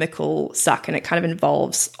rhythmical suck, and it kind of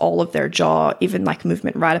involves all of their jaw, even like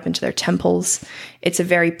movement right up into their temples. It's a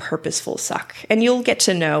very purposeful suck. And you'll get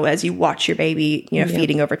to know as you watch your baby,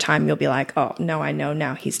 feeding over time, you'll be like, oh, no, I know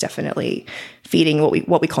now he's definitely feeding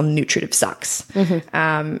what we call nutritive sucks.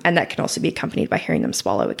 And that can also be accompanied by hearing them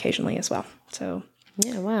swallow occasionally as well. So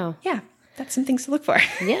yeah, wow. Yeah. That's some things to look for.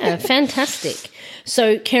 Yeah, fantastic.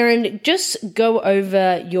 So, Keryn, just go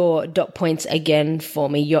over your dot points again for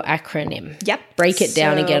me, your acronym. Yep. Break it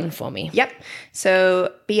down again for me. Yep.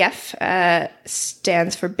 So, BF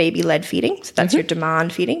stands for baby-led feeding. So, that's your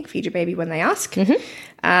demand feeding. Feed your baby when they ask.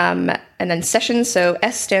 And then sessions. So,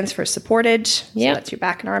 S stands for supported. So, that's your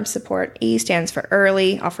back and arm support. E stands for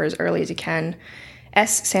early. Offer as early as you can.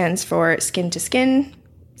 S stands for skin to skin.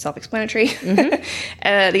 Self-explanatory.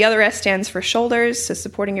 The other S stands for shoulders, so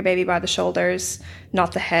supporting your baby by the shoulders,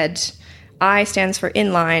 not the head. I stands for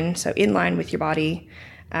inline, so in line with your body.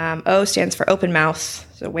 O stands for open mouth,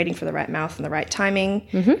 so waiting for the right mouth and the right timing.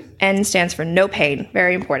 N stands for no pain,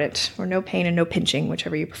 very important, or no pain and no pinching,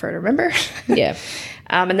 whichever you prefer to remember. Yeah.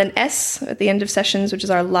 And then S at the end of sessions, which is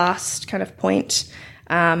our last kind of point,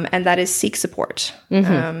 and that is seek support.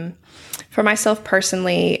 For myself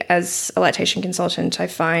personally, as a lactation consultant, I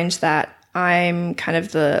find that I'm kind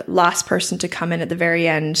of the last person to come in at the very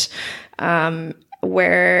end.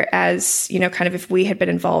 Whereas, kind of if we had been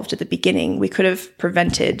involved at the beginning, we could have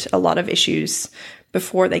prevented a lot of issues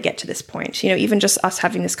before they get to this point. Even just us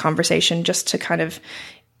having this conversation just to kind of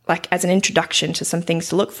like as an introduction to some things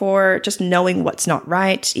to look for, just knowing what's not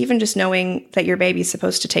right, even just knowing that your baby's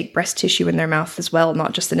supposed to take breast tissue in their mouth as well,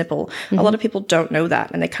 not just the nipple. A lot of people don't know that,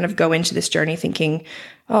 and they kind of go into this journey thinking,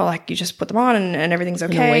 oh, like you just put them on and everything's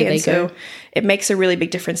okay. And so it makes a really big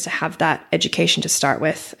difference to have that education to start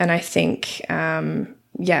with. And I think,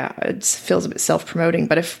 it feels a bit self-promoting,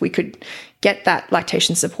 but if we could get that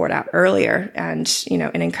lactation support out earlier and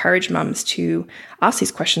encourage mums to ask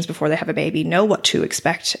these questions before they have a baby, know what to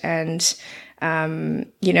expect, and,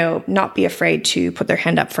 not be afraid to put their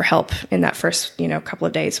hand up for help in that first, couple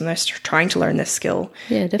of days when they're trying to learn this skill.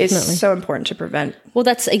 Yeah, definitely. Is so important to prevent. Well,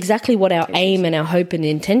 that's exactly what our aim and our hope and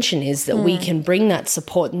intention is, that we can bring that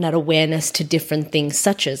support and that awareness to different things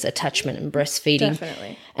such as attachment and breastfeeding.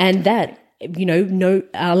 Definitely. And that,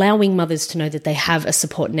 allowing mothers to know that they have a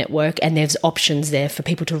support network and there's options there for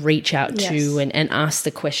people to reach out to and ask the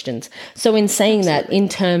questions. So in saying that, in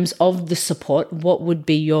terms of the support, what would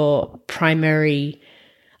be your primary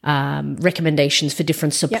recommendations for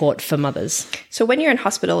different support for mothers? So when you're in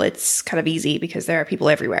hospital, it's kind of easy because there are people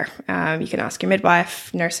everywhere. You can ask your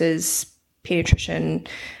midwife, nurses, pediatrician.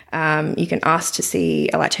 You can ask to see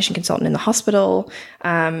a lactation consultant in the hospital.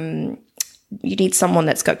 You need someone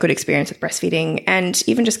that's got good experience with breastfeeding, and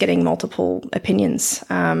even just getting multiple opinions.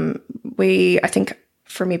 I think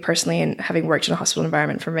for me personally, and having worked in a hospital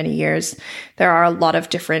environment for many years, there are a lot of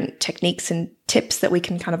different techniques and tips that we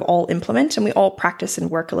can kind of all implement, and we all practice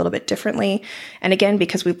and work a little bit differently. And again,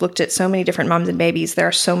 because we've looked at so many different mums and babies, there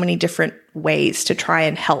are so many different ways to try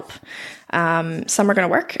and help. Some are going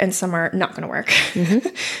to work and some are not going to work.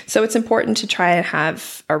 So it's important to try and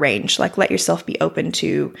have a range, like let yourself be open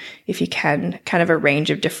to, if you can, kind of a range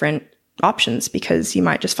of different options, because you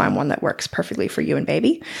might just find one that works perfectly for you and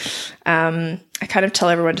baby. I kind of tell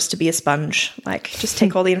everyone just to be a sponge, like just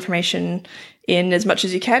take all the information in as much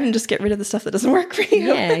as you can and just get rid of the stuff that doesn't work for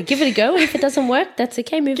you. Yeah, give it a go. And if it doesn't work, that's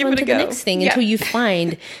okay. Move on to the next thing until you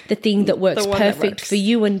find the thing that works perfect for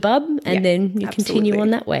you and Bub, and then you continue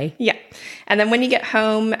on that way. Yeah. And then when you get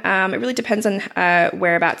home, it really depends on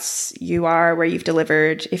whereabouts you are, where you've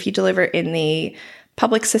delivered. If you deliver in the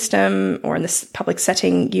public system or in this public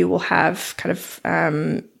setting, you will have kind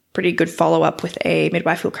of pretty good follow-up with a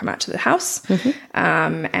midwife who will come out to the house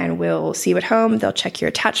and we'll see you at home. They'll check your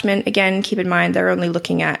attachment. Again, keep in mind, they're only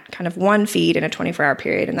looking at kind of one feed in a 24-hour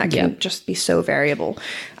period, and that can just be so variable.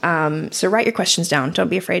 So write your questions down. Don't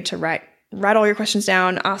be afraid to write all your questions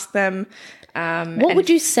down, ask them. What would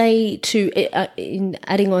you say to, in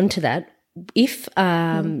adding on to that, if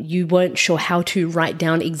you weren't sure how to write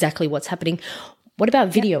down exactly what's happening? What about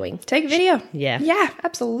videoing? Take a video. Yeah,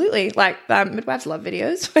 absolutely. Like midwives love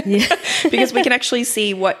videos because we can actually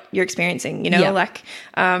see what you're experiencing. Like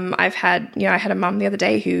I had a mom the other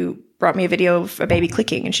day who brought me a video of a baby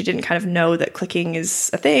clicking, and she didn't kind of know that clicking is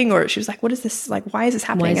a thing, or she was like, what is this? Like, why is this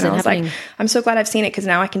happening? And I was like, I'm so glad I've seen it, because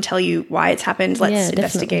now I can tell you why it's happened. Let's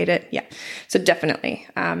investigate it. Yeah. So definitely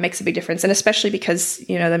makes a big difference. And especially because,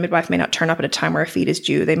 the midwife may not turn up at a time where a feed is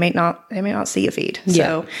due. They may not see a feed.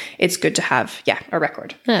 So it's good to have, a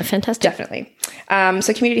record. Yeah, fantastic. Definitely.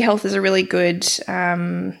 So community health is a really good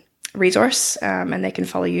resource, and they can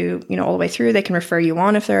follow you, all the way through. They can refer you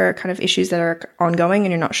on if there are kind of issues that are ongoing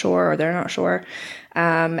and you're not sure, or they're not sure.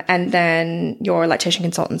 And then your lactation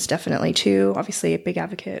consultants definitely too, obviously a big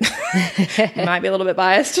advocate. You might be a little bit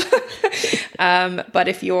biased. But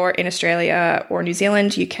if you're in Australia or New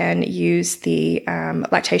Zealand, you can use the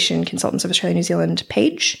Lactation Consultants of Australia and New Zealand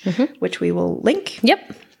page, which we will link.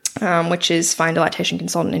 Which is find a lactation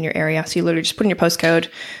consultant in your area. So you literally just put in your postcode,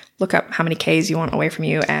 look up how many Ks you want away from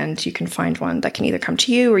you, and you can find one that can either come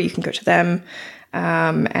to you or you can go to them,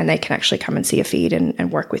 and they can actually come and see a feed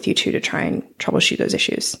and work with you too to try and troubleshoot those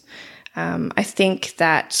issues. I think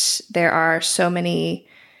that there are so many,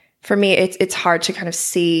 for me, it's hard to kind of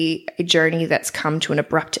see a journey that's come to an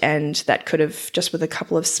abrupt end that could have, just with a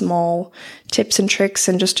couple of small tips and tricks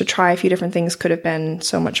and just to try a few different things, could have been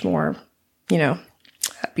so much more,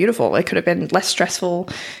 beautiful. It could have been less stressful.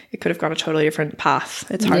 It could have gone a totally different path.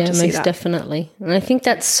 It's hard to see that. Most definitely. And I think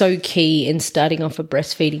that's so key in starting off a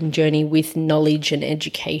breastfeeding journey with knowledge and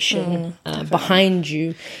education behind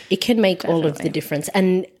you. It can make all of the difference.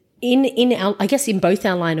 And in our, I guess in both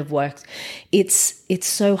our line of work, it's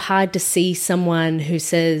so hard to see someone who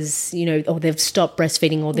says, you know, oh, they've stopped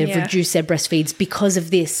breastfeeding or they've reduced their breastfeeds because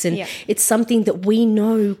of this. And it's something that we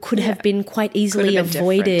know could have been quite easily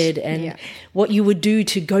avoided, and what you would do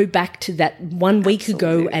to go back to that 1 week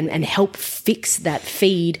ago and help fix that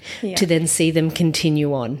feed to then see them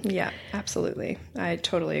continue on. Yeah, absolutely. I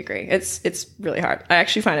totally agree. It's really hard. I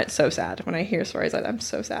actually find it so sad when I hear stories like that. I'm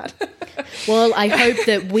so sad. Well, I hope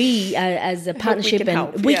that we, as a partnership,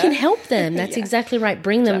 we can help them. That's exactly right.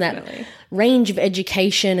 Bring them that range of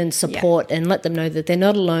education and support, and let them know that they're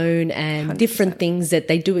not alone, and 100%. Different things that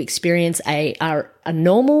they do experience are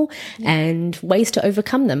normal, and ways to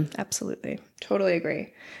overcome them. Absolutely. Totally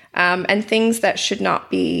agree. And things that should not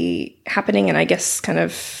be happening, and I guess kind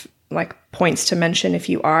of like points to mention if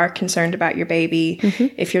you are concerned about your baby,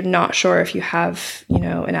 if you're not sure if you have, you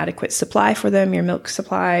know, an adequate supply for them, your milk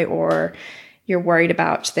supply, or you're worried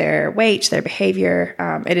about their weight, their behavior,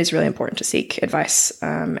 it is really important to seek advice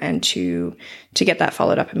and to get that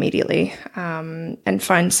followed up immediately, and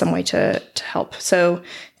find some way to help. So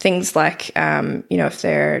things like, you know, if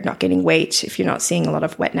they're not gaining weight, if you're not seeing a lot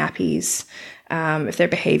of wet nappies, if their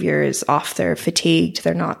behavior is off, they're fatigued,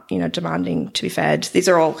 they're not, you know, demanding to be fed. These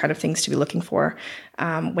are all kind of things to be looking for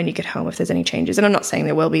when you get home, if there's any changes. And I'm not saying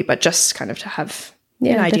there will be, but just kind of to have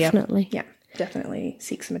an idea. Definitely. Yeah, definitely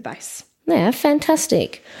seek some advice. Yeah,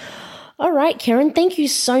 fantastic. All right, Keryn, thank you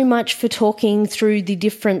so much for talking through the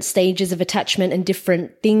different stages of attachment and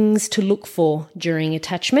different things to look for during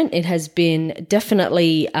attachment. It has been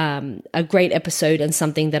definitely a great episode, and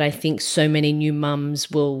something that I think so many new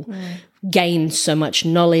mums will gain so much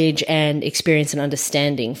knowledge and experience and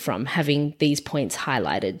understanding from having these points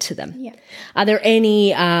highlighted to them. Yeah. Are there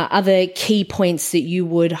any other key points that you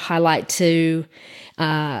would highlight to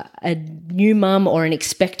a new mum or an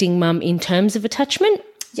expecting mum in terms of attachment?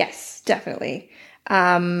 Yes, definitely.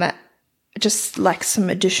 Just like some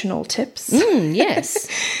additional tips. Yes.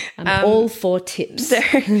 I'm all for tips.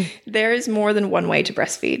 There is more than one way to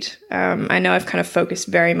breastfeed. I know I've kind of focused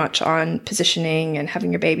very much on positioning and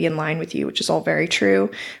having your baby in line with you, which is all very true,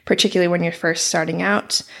 particularly when you're first starting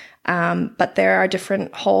out. But there are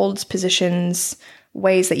different holds, positions,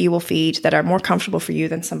 ways that you will feed that are more comfortable for you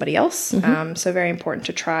than somebody else. So very important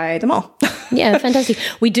to try them all. Yeah, fantastic.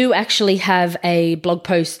 We do actually have a blog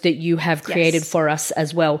post that you have created for us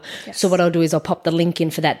as well. Yes. So what I'll do is I'll pop the link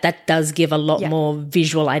in for that. That does give a lot more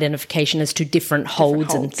visual identification as to different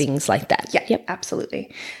holds and things like that. Yeah,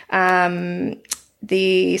 absolutely.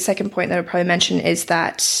 The second point that I'll probably mention is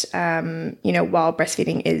that, you know, while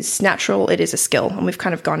breastfeeding is natural, it is a skill. And we've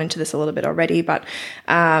kind of gone into this a little bit already, but,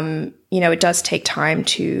 you know, it does take time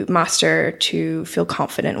to master, to feel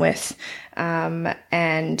confident with.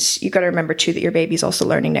 And you've got to remember too, that your baby's also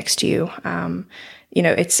learning next to you. You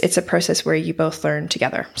know, it's a process where you both learn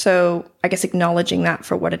together. So I guess acknowledging that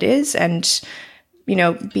for what it is, and, you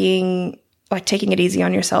know, being like taking it easy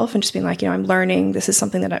on yourself and just being like, you know, I'm learning. This is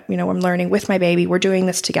something that, I'm learning with my baby. We're doing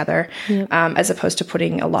this together, as opposed to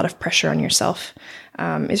putting a lot of pressure on yourself,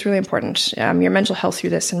 is really important. Your mental health through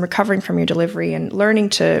this and recovering from your delivery and learning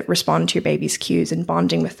to respond to your baby's cues and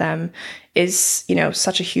bonding with them is, you know,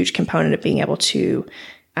 such a huge component of being able to,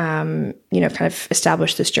 kind of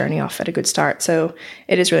establish this journey off at a good start. So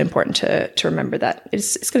it is really important to remember that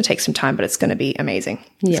it's going to take some time, but it's going to be amazing.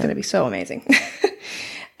 It's going to be so amazing.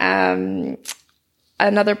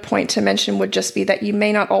 Another point to mention would just be that you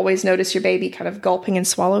may not always notice your baby kind of gulping and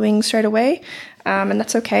swallowing straight away. And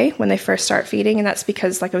that's okay when they first start feeding. And that's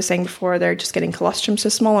because, like I was saying before, they're just getting colostrum, so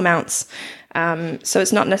small amounts. So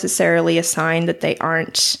it's not necessarily a sign that they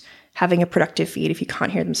aren't having a productive feed if you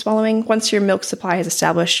can't hear them swallowing. Once your milk supply is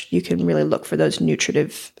established, you can really look for those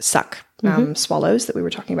nutritive suck swallows that we were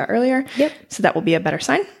talking about earlier. Yep. So that will be a better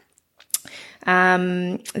sign.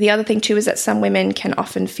 The other thing too is that some women can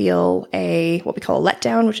often feel what we call a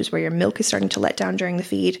letdown, which is where your milk is starting to let down during the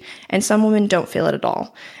feed, and some women don't feel it at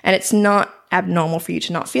all. And it's not abnormal for you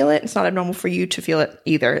to not feel it. It's not abnormal for you to feel it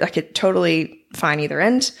either. Like, it's totally fine either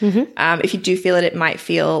end. If you do feel it, it might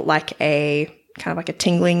feel like a kind of like a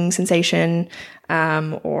tingling sensation,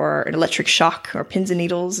 or an electric shock, or pins and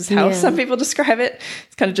needles is how some people describe it.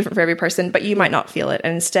 It's kind of different for every person, but you might not feel it.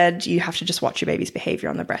 And instead, you have to just watch your baby's behavior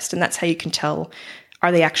on the breast. And that's how you can tell,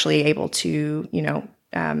 are they actually able to,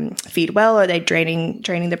 feed well? Are they draining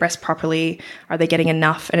the breast properly? Are they getting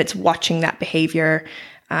enough? And it's watching that behavior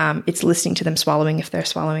It's listening to them swallowing, if they're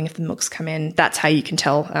swallowing, if the milk's come in. That's how you can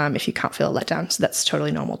tell if you can't feel a letdown. So that's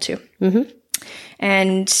totally normal too. Mm-hmm.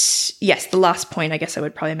 And yes, the last point I guess I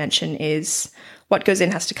would probably mention is what goes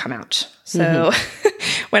in has to come out. So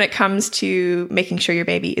when it comes to making sure your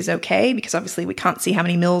baby is okay, because obviously we can't see how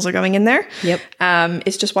many mils are going in there,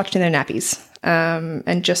 it's just watching their nappies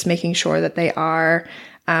and just making sure that they are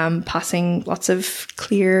passing lots of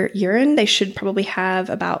clear urine. They should probably have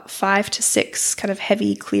about 5 to 6 kind of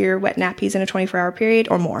heavy, clear, wet nappies in a 24-hour period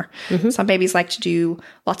or more. Some babies like to do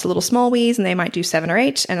lots of little small wees, and they might do 7 or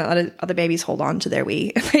 8, and other babies hold on to their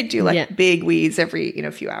wee. They do big wees every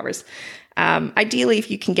few hours. Ideally, if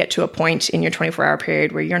you can get to a point in your 24-hour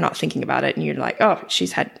period where you're not thinking about it and you're like, oh,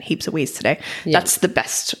 she's had heaps of wheeze today, that's the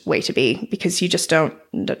best way to be, because you just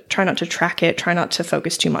try not to track it, try not to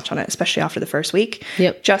focus too much on it, especially after the first week.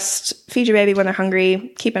 Just feed your baby when they're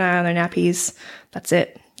hungry, keep an eye on their nappies. That's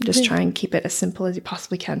it. Just try and keep it as simple as you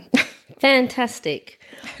possibly can. Fantastic.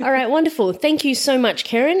 All right, wonderful. Thank you so much,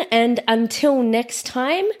 Keryn. And until next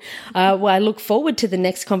time, I look forward to the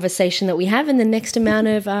next conversation that we have and the next amount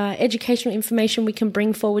of educational information we can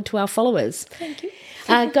bring forward to our followers. Thank you.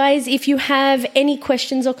 Guys, if you have any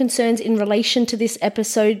questions or concerns in relation to this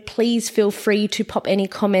episode, please feel free to pop any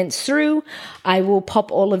comments through. I will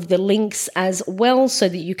pop all of the links as well so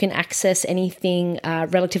that you can access anything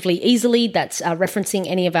relatively easily that's referencing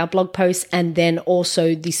any of our blog posts, and then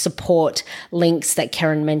also the support links that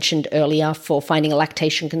Keryn mentioned earlier for finding a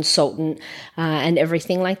lactation consultant and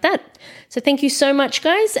everything like that. So thank you so much,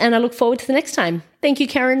 guys, and I look forward to the next time. Thank you,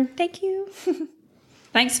 Keryn. Thank you.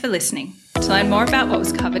 Thanks for listening. To learn more about what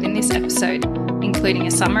was covered in this episode, including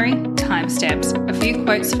a summary, timestamps, a few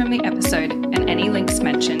quotes from the episode, and any links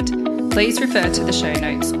mentioned, please refer to the show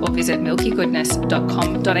notes or visit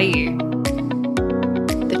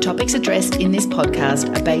milkygoodness.com.au. The topics addressed in this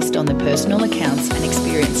podcast are based on the personal accounts and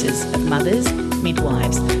experiences of mothers,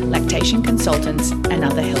 midwives, lactation consultants, and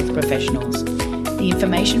other health professionals. The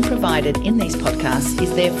information provided in these podcasts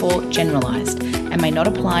is therefore generalised and may not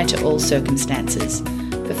apply to all circumstances.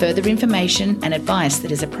 For further information and advice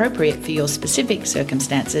that is appropriate for your specific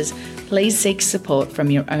circumstances, please seek support from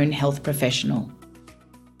your own health professional.